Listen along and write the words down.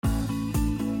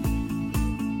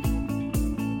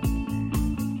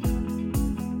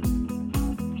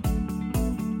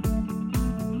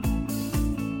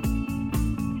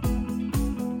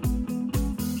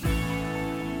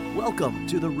Welcome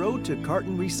to the Road to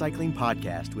Carton Recycling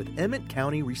podcast with Emmet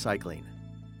County Recycling.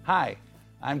 Hi,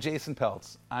 I'm Jason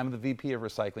Pelz. I'm the VP of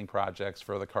Recycling Projects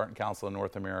for the Carton Council of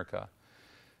North America.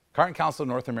 Carton Council of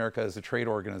North America is a trade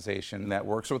organization that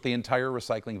works with the entire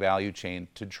recycling value chain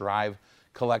to drive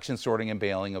collection, sorting, and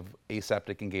baling of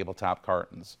aseptic and gable-top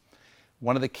cartons.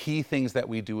 One of the key things that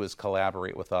we do is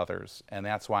collaborate with others, and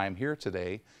that's why I'm here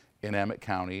today in Emmet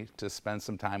County to spend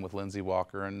some time with Lindsey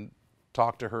Walker and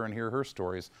talk to her and hear her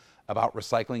stories about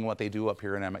recycling and what they do up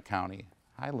here in Emmet County.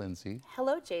 Hi, Lindsey.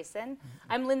 Hello, Jason.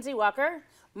 I'm Lindsey Walker,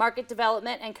 Market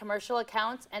Development and Commercial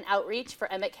Accounts and Outreach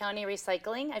for Emmet County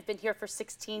Recycling. I've been here for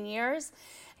 16 years,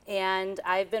 and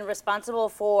I've been responsible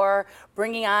for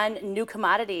bringing on new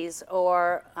commodities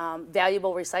or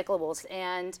valuable recyclables,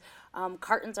 and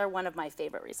cartons are one of my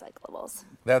favorite recyclables.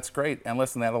 That's great, and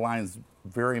listen, that aligns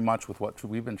very much with what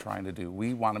we've been trying to do.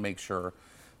 We want to make sure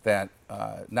that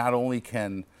not only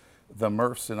can the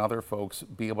MRFs and other folks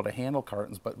be able to handle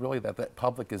cartons, but really that the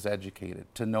public is educated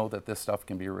to know that this stuff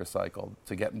can be recycled,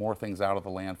 to get more things out of the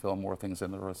landfill, more things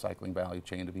in the recycling value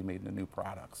chain to be made into new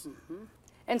products. Mm-hmm.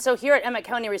 And so here at Emmet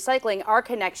County Recycling, our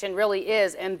connection really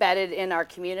is embedded in our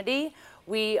community.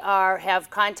 We have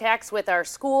contacts with our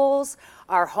schools,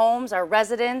 our homes, our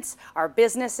residents, our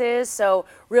businesses. So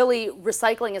really,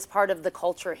 recycling is part of the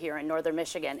culture here in Northern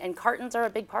Michigan, and cartons are a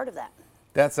big part of that.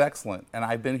 That's excellent, and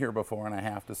I've been here before, and I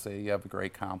have to say you have a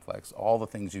great complex. All the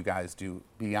things you guys do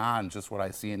beyond just what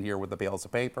I see in here with the bales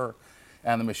of paper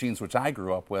and the machines which I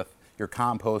grew up with, your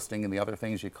composting and the other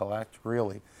things you collect,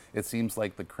 really, it seems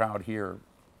like the crowd here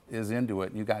is into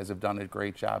it. You guys have done a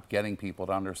great job getting people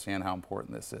to understand how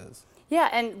important this is. Yeah,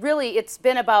 and really it's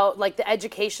been about like the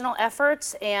educational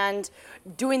efforts, and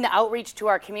doing the outreach to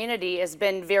our community has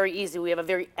been very easy. We have a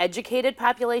very educated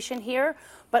population here,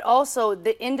 but also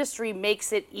the industry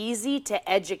makes it easy to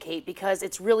educate because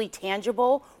it's really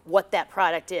tangible what that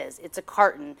product is. It's a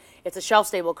carton, it's a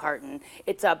shelf-stable carton,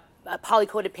 it's a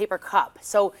poly-coated paper cup.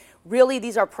 So really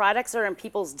these are products that are in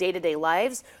people's day-to-day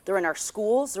lives. They're in our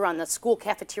schools, they're on the school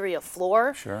cafeteria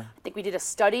floor. Sure. I think we did a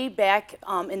study back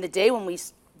in the day when we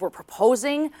were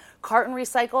proposing carton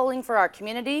recycling for our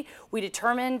community. We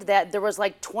determined that there was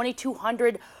like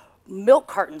 2,200 milk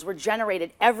cartons were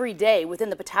generated every day within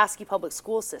the Petoskey Public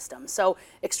School System. So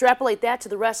extrapolate that to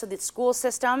the rest of the school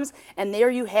systems, and there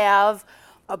you have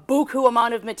a buku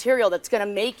amount of material that's going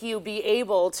to make you be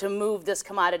able to move this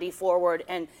commodity forward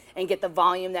and get the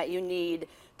volume that you need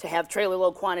to have trailer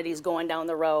load quantities going down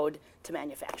the road to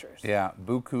manufacturers. Yeah,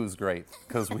 buku's great,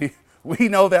 because we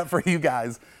know that for you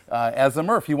guys, as a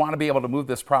MRF, you want to be able to move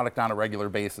this product on a regular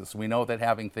basis. We know that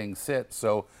having things sit,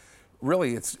 so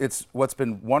really it's what's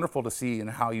been wonderful to see and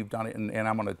how you've done it, and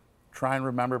I'm going to try and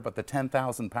remember, but the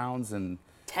 10,000 pounds in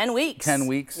 10 weeks. 10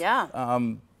 weeks. Yeah.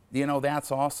 You know,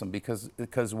 that's awesome because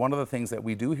one of the things that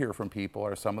we do hear from people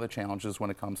are some of the challenges when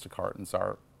it comes to cartons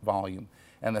are volume.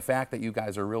 And the fact that you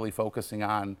guys are really focusing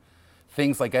on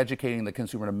things like educating the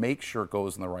consumer to make sure it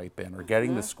goes in the right bin or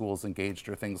getting the schools engaged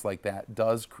or things like that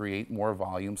does create more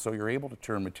volume, so you're able to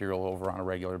turn material over on a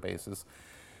regular basis,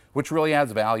 which really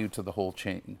adds value to the whole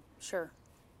chain. Sure.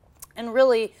 And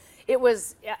really, it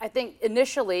was, I think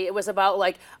initially it was about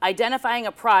like identifying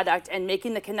a product and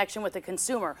making the connection with the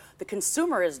consumer. The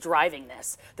consumer is driving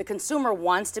this. The consumer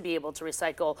wants to be able to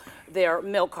recycle their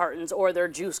milk cartons or their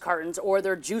juice cartons or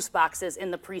their juice boxes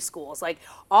in the preschools. Like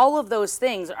all of those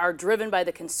things are driven by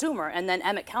the consumer, and then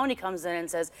Emmet County comes in and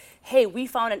says, hey, we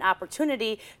found an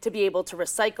opportunity to be able to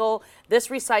recycle this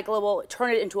recyclable,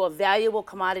 turn it into a valuable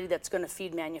commodity that's going to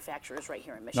feed manufacturers right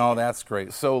here in Michigan. No, that's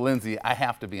great. So Lindsey, I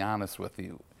have to be honest with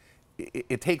you.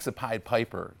 It takes a Pied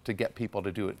Piper to get people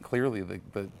to do it. Clearly,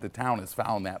 the town has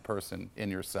found that person in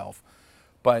yourself.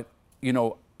 But, you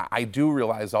know, I do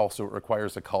realize also it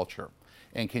requires a culture.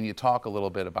 And can you talk a little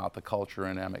bit about the culture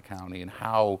in Emmet County and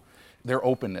how their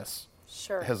openness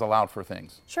has allowed for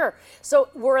things? Sure. So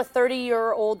we're a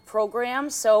 30-year-old program.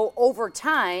 So over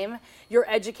time, you're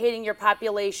educating your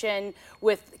population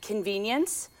with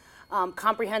convenience,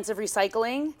 comprehensive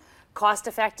recycling,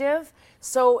 cost-effective.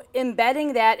 So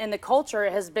embedding that in the culture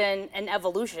has been an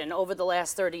evolution over the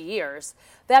last 30 years.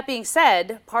 That being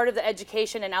said, part of the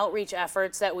education and outreach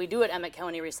efforts that we do at Emmet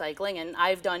County Recycling, and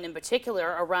I've done in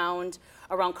particular around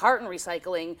carton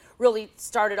recycling, really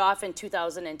started off in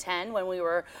 2010 when we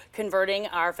were converting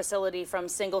our facility from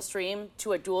single stream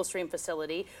to a dual stream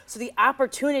facility. So the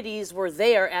opportunities were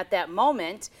there at that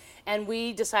moment, and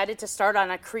we decided to start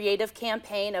on a creative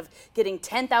campaign of getting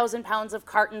 10,000 pounds of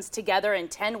cartons together in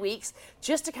 10 weeks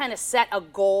just to kind of set a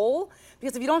goal.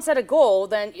 Because if you don't set a goal,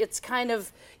 then it's kind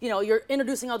of, you're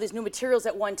introducing all these new materials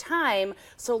at one time.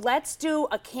 So let's do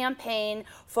a campaign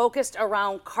focused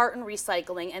around carton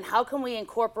recycling and how can we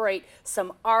incorporate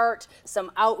some art,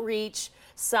 some outreach,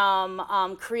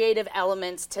 some creative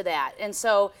elements to that. And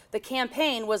so the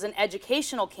campaign was an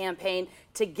educational campaign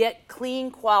to get clean,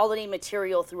 quality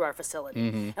material through our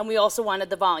facility. And we also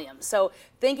wanted the volume. So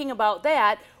thinking about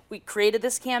that, we created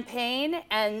this campaign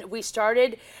and we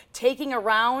started taking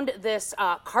around this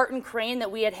carton crane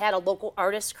that we had a local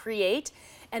artist create.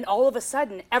 And all of a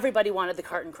sudden, everybody wanted the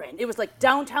carton crane. It was like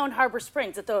downtown Harbor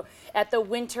Springs at the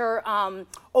winter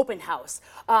open house.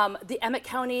 The Emmet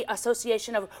County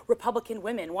Association of Republican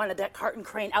Women wanted that carton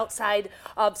crane outside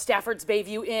of Stafford's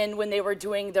Bayview Inn when they were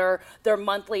doing their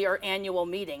monthly or annual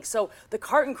meeting. So the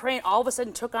carton crane all of a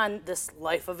sudden took on this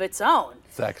life of its own.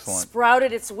 It's excellent.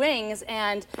 Sprouted its wings,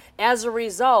 and as a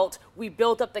result, we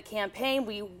built up the campaign.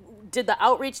 We did the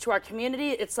outreach to our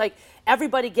community. It's like,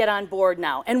 everybody get on board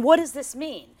now. And what does this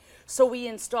mean? So we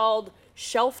installed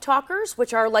shelf talkers,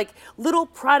 which are like little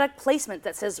product placement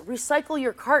that says recycle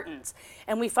your cartons.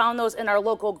 And we found those in our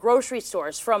local grocery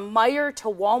stores, from Meijer to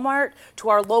Walmart to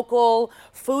our local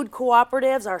food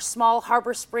cooperatives, our small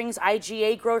Harbor Springs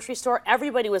IGA grocery store.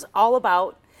 Everybody was all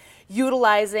about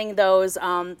utilizing those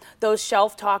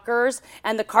shelf talkers,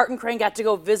 and the carton crane got to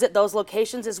go visit those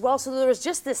locations as well. So there was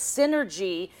just this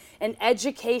synergy and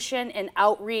education and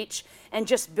outreach and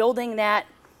just building that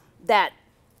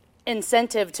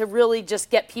incentive to really just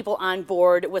get people on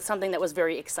board with something that was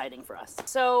very exciting for us.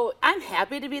 So I'm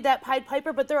happy to be that Pied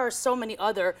Piper, but there are so many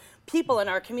other people in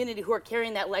our community who are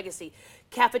carrying that legacy.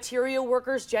 Cafeteria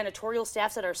workers, janitorial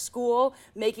staffs at our school,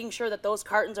 making sure that those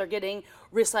cartons are getting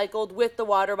recycled with the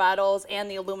water bottles and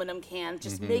the aluminum cans,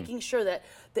 just making sure that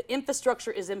the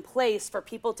infrastructure is in place for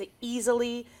people to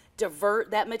easily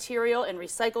divert that material and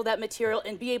recycle that material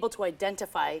and be able to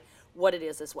identify what it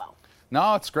is as well.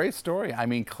 No, it's a great story. I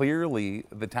mean, clearly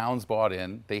the town's bought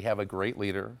in. They have a great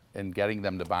leader in getting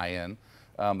them to buy in.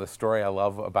 The story I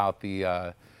love about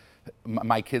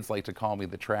my kids like to call me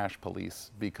the trash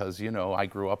police because, I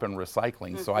grew up in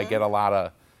recycling, so I get a lot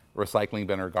of recycling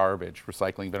bin or garbage.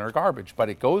 But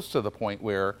it goes to the point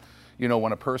where,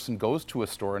 when a person goes to a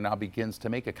store and now begins to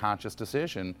make a conscious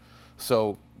decision,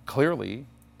 so clearly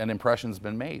an impression's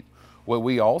been made. What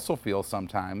we also feel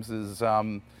sometimes is,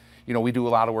 we do a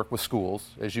lot of work with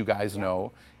schools, as you guys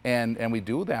know, and we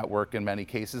do that work in many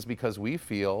cases because we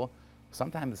feel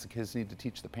sometimes the kids need to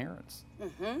teach the parents.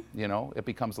 It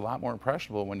becomes a lot more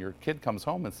impressionable when your kid comes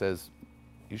home and says,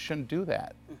 you shouldn't do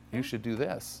that. You should do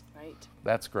this. Right.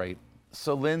 That's great.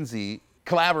 So Lindsey,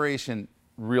 collaboration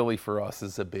really for us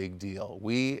is a big deal.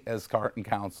 We as Carton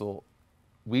Council,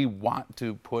 we want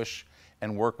to push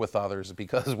and work with others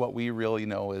because what we really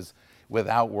know is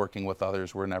without working with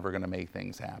others, we're never going to make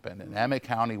things happen. And Emmet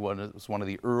County was one of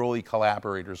the early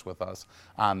collaborators with us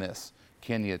on this.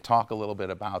 Can you talk a little bit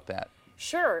about that?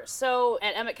 Sure. So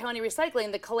at Emmet County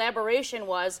Recycling, the collaboration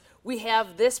was we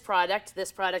have this product,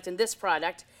 and this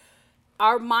product.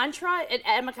 Our mantra at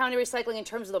Emmet County Recycling in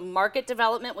terms of the market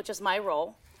development, which is my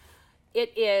role,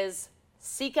 it is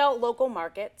seek out local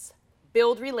markets,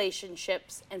 build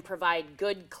relationships, and provide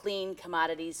good, clean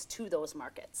commodities to those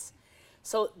markets.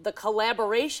 So the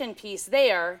collaboration piece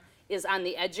there is on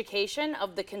the education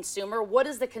of the consumer. What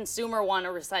does the consumer want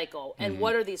to recycle? And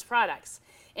what are these products?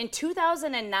 In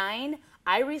 2009,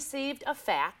 I received a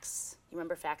fax. You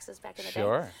remember faxes back in the day?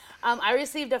 Sure. I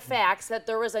received a fax that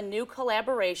there was a new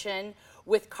collaboration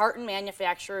with carton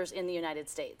manufacturers in the United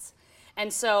States.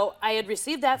 And so I had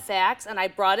received that fax and I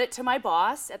brought it to my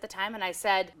boss at the time and I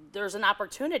said, there's an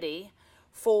opportunity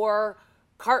for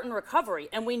carton recovery,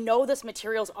 and we know this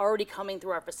material is already coming through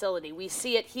our facility. We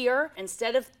see it here.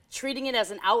 Instead of treating it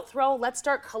as an outthrow, let's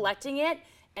start collecting it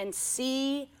and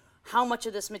see how much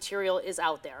of this material is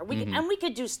out there. And we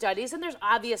could do studies, and there's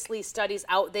obviously studies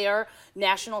out there,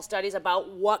 national studies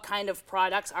about what kind of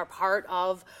products are part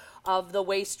of the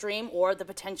waste stream or the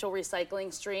potential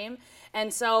recycling stream.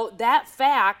 And so that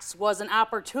fax was an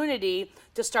opportunity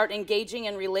to start engaging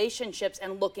in relationships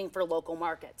and looking for local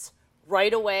markets.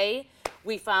 Right away,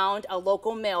 we found a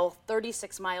local mill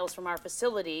 36 miles from our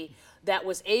facility that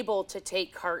was able to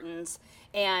take cartons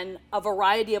and a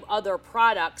variety of other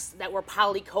products that were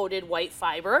poly-coated white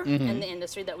fiber in the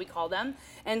industry that we call them.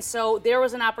 And so there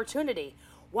was an opportunity.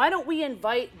 Why don't we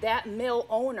invite that mill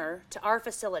owner to our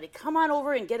facility? Come on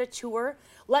over and get a tour.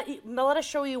 Let us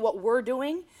show you what we're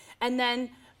doing, and then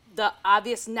the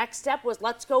obvious next step was,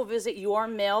 let's go visit your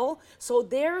mill. So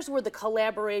there's where the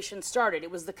collaboration started.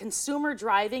 It was the consumer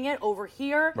driving it over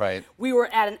here. Right. We were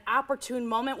at an opportune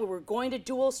moment. We were going to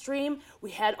dual stream.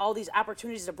 We had all these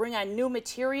opportunities to bring on new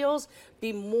materials,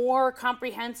 be more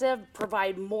comprehensive,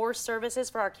 provide more services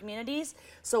for our communities.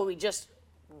 So we just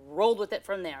rolled with it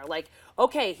from there. Like,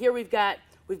 okay, here we've got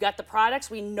the products.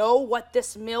 We know what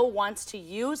this mill wants to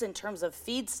use in terms of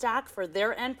feedstock for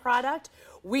their end product.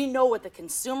 We know what the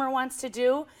consumer wants to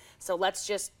do. So let's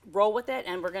just roll with it,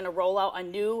 and we're going to roll out a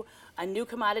new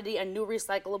commodity, a new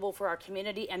recyclable for our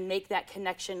community, and make that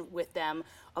connection with them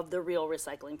of the real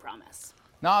recycling promise.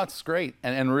 No, it's great.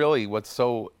 And really what's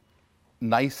so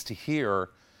nice to hear,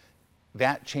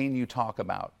 that chain you talk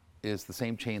about is the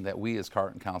same chain that we as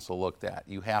Carton Council looked at.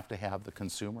 You have to have the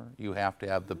consumer, you have to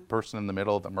have the person in the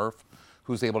middle, the MRF,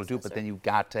 who's able to do it, but then you've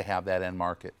got to have that end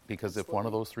market, because if one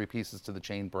of those three pieces to the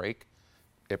chain break,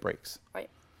 it breaks. Right.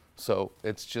 So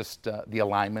it's just, the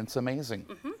alignment's amazing.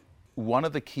 One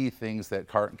of the key things that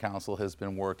Carton Council has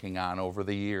been working on over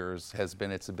the years has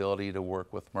been its ability to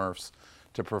work with MRFs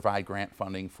to provide grant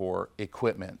funding for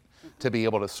equipment to be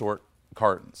able to sort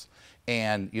cartons.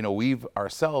 And we've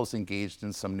ourselves engaged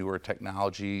in some newer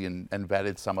technology and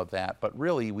vetted some of that, but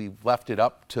really we've left it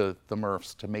up to the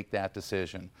MRFs to make that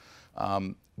decision.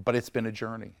 But it's been a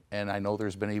journey, and I know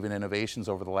there's been even innovations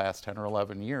over the last 10 or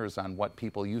 11 years on what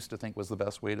people used to think was the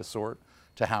best way to sort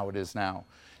to how it is now.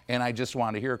 And I just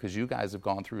want to hear, because you guys have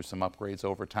gone through some upgrades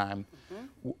over time,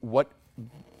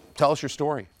 tell us your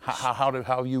story.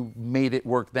 How you made it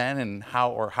work then, and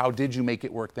how did you make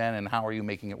it work then, and how are you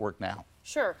making it work now?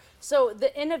 Sure. So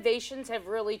the innovations have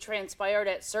really transpired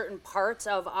at certain parts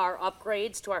of our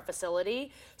upgrades to our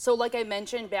facility. So like I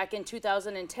mentioned, back in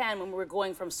 2010, when we were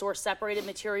going from source separated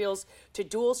materials to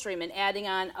dual stream and adding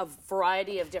on a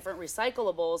variety of different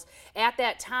recyclables, at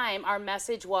that time, our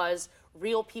message was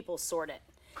real people sort it.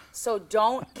 So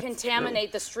don't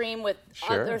contaminate the stream with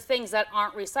other things that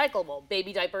aren't recyclable.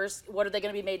 Baby diapers, what are they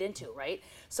going to be made into, right?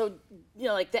 So,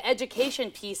 like the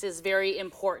education piece is very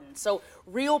important. So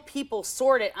real people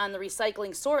sort it on the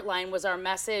recycling sort line was our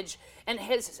message, and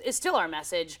is still our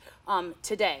message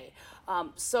today.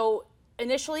 So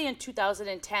initially in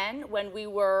 2010, when we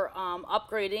were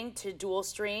upgrading to dual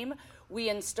stream, we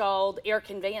installed air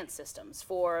conveyance systems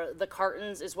for the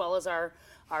cartons as well as our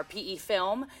PE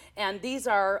film, and these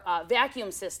are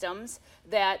vacuum systems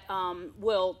that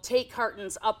will take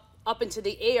cartons up into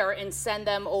the air and send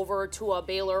them over to a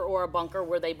baler or a bunker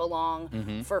where they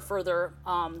belong for further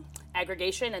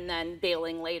aggregation and then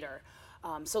baling later.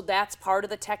 So that's part of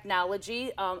the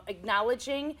technology,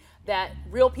 acknowledging that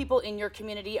real people in your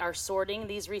community are sorting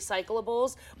these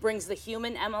recyclables, brings the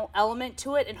human element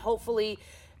to it, and hopefully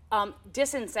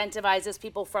disincentivizes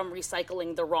people from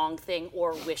recycling the wrong thing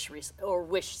or wish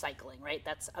cycling, right?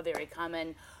 That's a very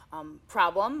common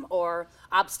problem or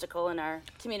obstacle in our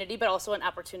community, but also an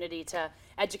opportunity to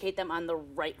educate them on the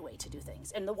right way to do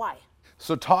things and the why.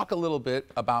 So talk a little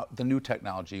bit about the new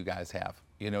technology you guys have.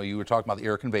 You were talking about the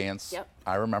air conveyance. Yep.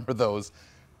 I remember those.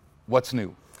 What's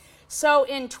new? So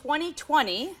in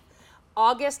 2020,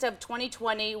 August of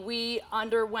 2020, we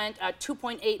underwent a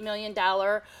 $2.8 million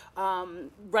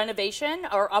renovation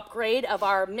or upgrade of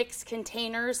our mixed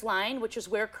containers line, which is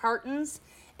where cartons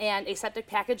and aseptic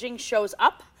packaging shows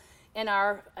up in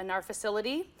our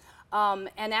facility. And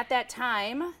at that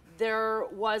time, there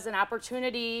was an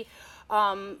opportunity.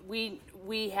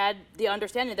 We had the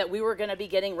understanding that we were going to be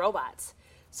getting robots.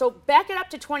 So back it up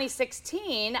to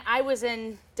 2016, I was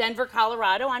in Denver,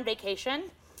 Colorado on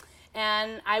vacation.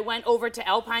 And I went over to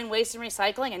Alpine Waste and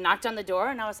Recycling and knocked on the door,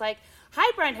 and I was like, "Hi,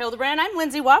 Brent Hildebrand. I'm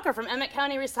Lindsey Walker from Emmet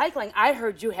County Recycling. I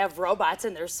heard you have robots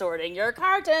and they're sorting your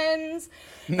cartons."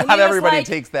 Not everybody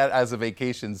takes that as a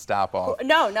vacation stop off.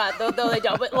 No, not though they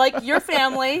don't. But like your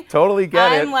family, totally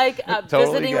get it. I'm like Totally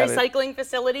visiting get recycling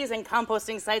facilities and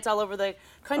composting sites all over the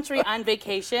country on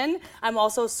vacation. I'm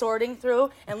also sorting through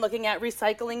and looking at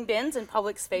recycling bins in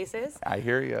public spaces. I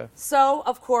hear you. So,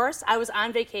 of course, I was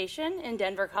on vacation in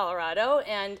Denver, Colorado,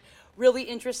 and really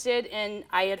interested in,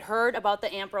 I had heard about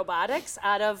the AMP Robotics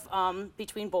out of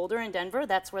between Boulder and Denver.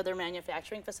 That's where their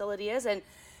manufacturing facility is. And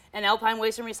Alpine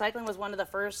Waste and Recycling was one of the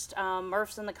first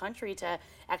MRFs in the country to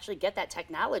actually get that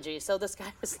technology. So this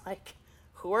guy was like,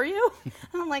 "Who are you?"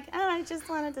 And I'm like, "Oh, I just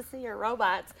wanted to see your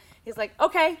robots." He's like,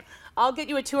 "Okay, I'll get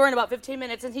you a tour in about 15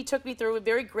 minutes. And he took me through,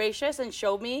 very gracious, and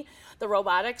showed me the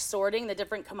robotics sorting the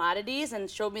different commodities and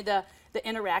showed me the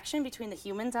interaction between the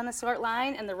humans on the sort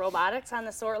line and the robotics on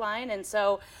the sort line. And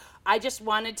so I just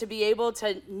wanted to be able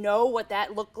to know what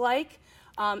that looked like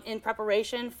in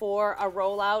preparation for a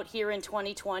rollout here in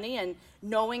 2020, and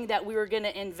knowing that we were going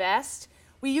to invest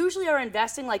we usually are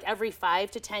investing like every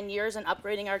 5 to 10 years in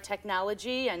upgrading our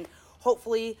technology and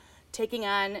hopefully taking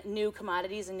on new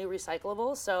commodities and new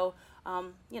recyclables. So,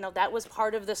 that was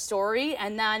part of the story.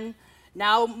 And then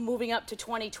now moving up to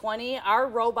 2020, our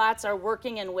robots are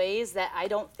working in ways that I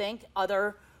don't think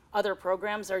other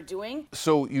programs are doing.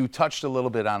 So you touched a little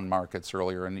bit on markets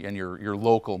earlier and your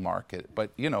local market,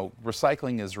 but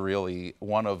recycling is really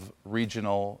one of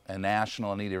regional and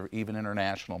national and even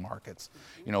international markets.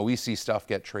 We see stuff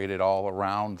get traded all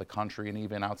around the country and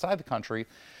even outside the country,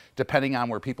 depending on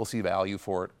where people see value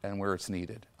for it and where it's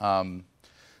needed.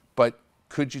 But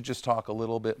could you just talk a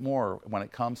little bit more when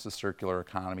it comes to circular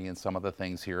economy and some of the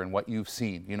things here and what you've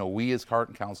seen? We as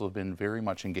Carton Council have been very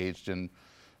much engaged in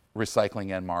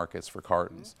recycling end markets for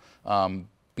cartons,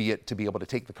 be it to be able to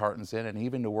take the cartons in and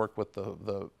even to work with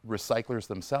the recyclers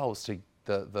themselves to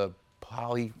the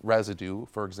poly residue,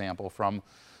 for example, from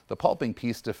the pulping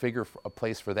piece to figure a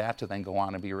place for that to then go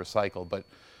on and be recycled. But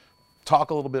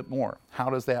talk a little bit more. How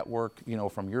does that work,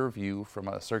 from your view, from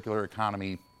a circular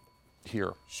economy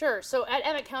here? Sure. So at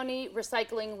Emmet County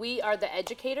Recycling, we are the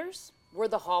educators. We're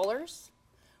the haulers.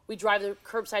 We drive the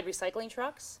curbside recycling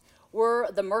trucks.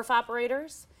 We're the MRF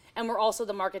operators. And we're also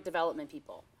the market development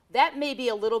people. That may be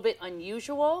a little bit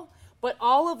unusual, but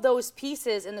all of those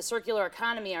pieces in the circular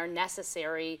economy are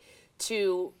necessary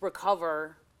to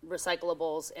recover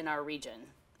recyclables in our region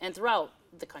and throughout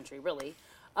the country, really.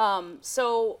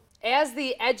 So as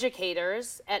the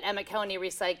educators at Emmet County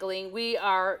Recycling, we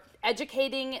are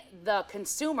educating the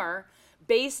consumer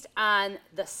based on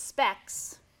the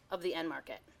specs of the end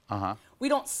market. We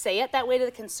don't say it that way to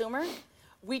the consumer.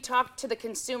 We talk to the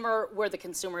consumer where the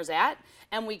consumer's at,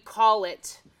 and we call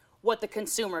it what the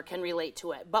consumer can relate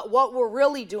to it. But what we're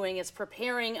really doing is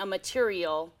preparing a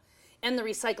material in the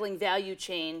recycling value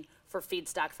chain for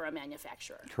feedstock for a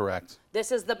manufacturer. Correct.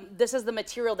 This is the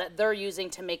material that they're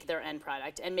using to make their end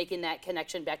product and making that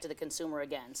connection back to the consumer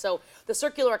again. So the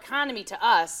circular economy to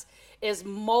us is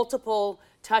multiple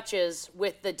touches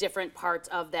with the different parts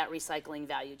of that recycling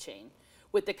value chain.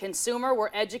 With the consumer,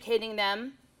 we're educating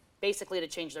them basically to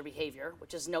change their behavior,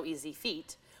 which is no easy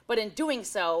feat. But in doing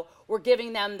so, we're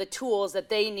giving them the tools that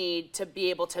they need to be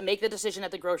able to make the decision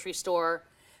at the grocery store,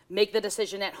 make the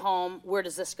decision at home, where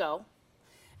does this go?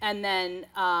 And then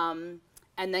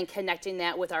connecting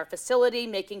that with our facility,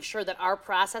 making sure that our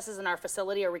processes in our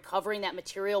facility are recovering that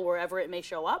material wherever it may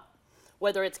show up,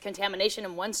 whether it's contamination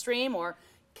in one stream or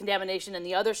contamination in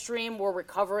the other stream, we're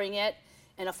recovering it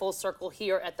in a full circle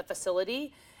here at the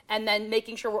facility. And then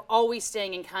making sure we're always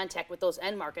staying in contact with those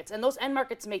end markets. And those end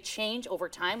markets may change over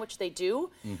time, which they do.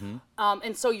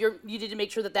 And so you need to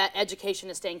make sure that education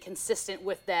is staying consistent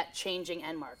with that changing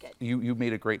end market. You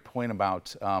made a great point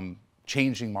about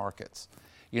changing markets.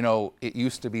 It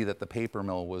used to be that the paper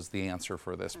mill was the answer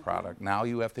for this product. Now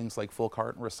you have things like full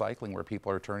carton recycling where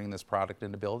people are turning this product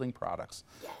into building products.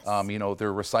 Yes.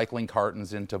 They're recycling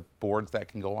cartons into boards that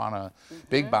can go on a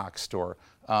big box store.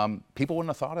 People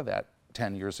wouldn't have thought of that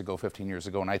 10 years ago, 15 years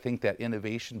ago, and I think that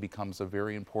innovation becomes a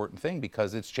very important thing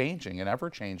because it's changing and ever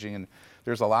changing, and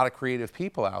there's a lot of creative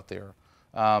people out there.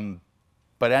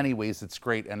 But anyways, it's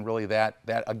great, and really that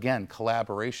again,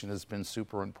 collaboration has been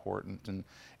super important,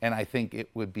 and I think it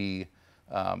would be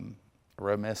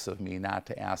remiss of me not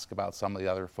to ask about some of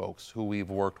the other folks who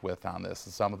we've worked with on this,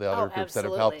 and some of the other groups that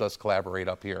have helped us collaborate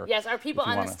up here. Yes, our people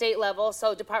on the state level,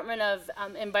 so Department of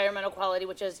Environmental Quality,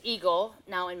 which is EGLE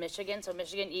now in Michigan, so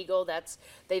Michigan EGLE,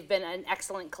 they've been an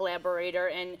excellent collaborator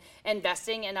in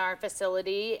investing in our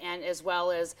facility and as well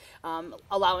as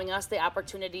allowing us the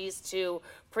opportunities to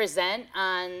present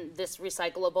on this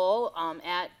recyclable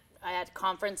at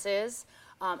conferences.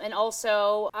 And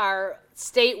also our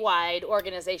statewide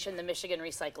organization, the Michigan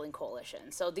Recycling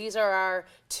Coalition. So these are our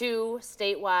two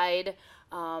statewide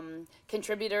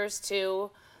contributors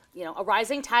to, a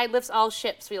rising tide lifts all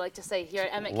ships, we like to say here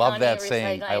at Emmet County. Love that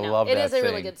saying. I love that saying. It is a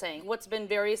really good saying. What's been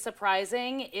very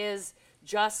surprising is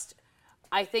just,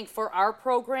 I think for our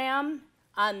program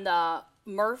on the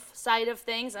MRF side of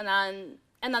things and on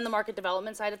the market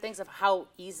development side of things of how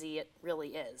easy it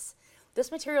really is.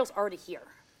 This material's already here.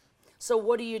 So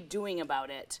what are you doing about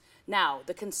it? Now,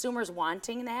 the consumer's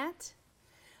wanting that.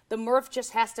 The MRF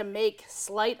just has to make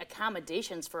slight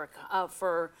accommodations for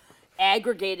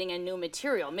aggregating a new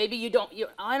material. Maybe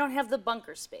I don't have the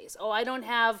bunker space. Oh, I don't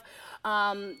have,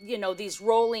 these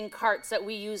rolling carts that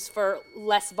we use for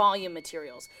less volume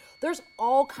materials. There's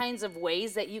all kinds of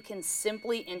ways that you can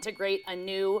simply integrate a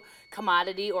new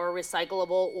commodity or a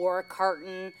recyclable or a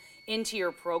carton into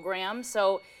your program.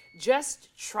 So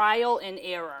just trial and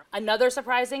error. Another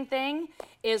surprising thing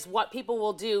is what people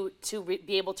will do to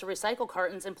be able to recycle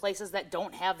cartons in places that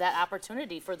don't have that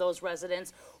opportunity for those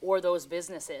residents or those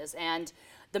businesses. And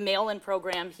the mail-in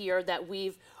program here that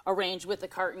we've arranged with the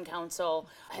Carton Council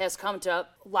has come to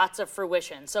lots of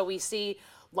fruition. So we see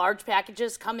large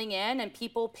packages coming in and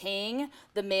people paying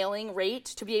the mailing rate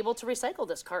to be able to recycle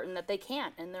this carton that they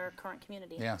can't in their current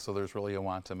community. Yeah, so there's really a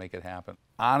want to make it happen.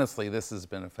 Honestly, this has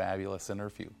been a fabulous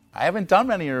interview. I haven't done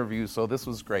many interviews, so this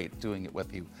was great doing it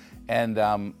with you.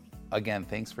 And again,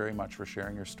 thanks very much for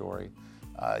sharing your story.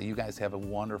 You guys have a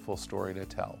wonderful story to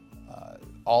tell.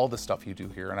 All the stuff you do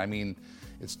here, and I mean,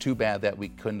 it's too bad that we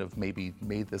couldn't have maybe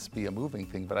made this be a moving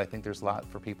thing, but I think there's a lot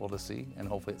for people to see, and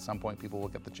hopefully at some point people will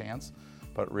get the chance.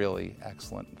 But really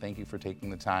excellent. Thank you for taking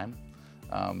the time,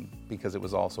 because it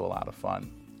was also a lot of fun.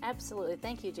 Absolutely.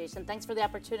 Thank you, Jason. Thanks for the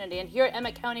opportunity. And here at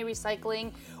Emmet County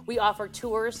Recycling, we offer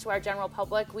tours to our general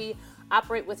public. We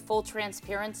operate with full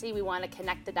transparency. We want to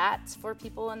connect the dots for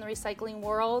people in the recycling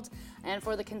world and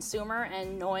for the consumer,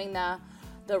 and knowing the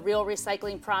real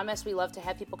recycling promise. We love to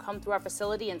have people come through our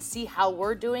facility and see how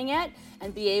we're doing it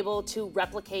and be able to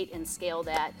replicate and scale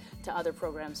that to other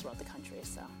programs throughout the country.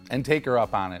 So. And take her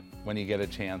up on it when you get a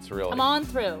chance, really. Come on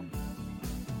through.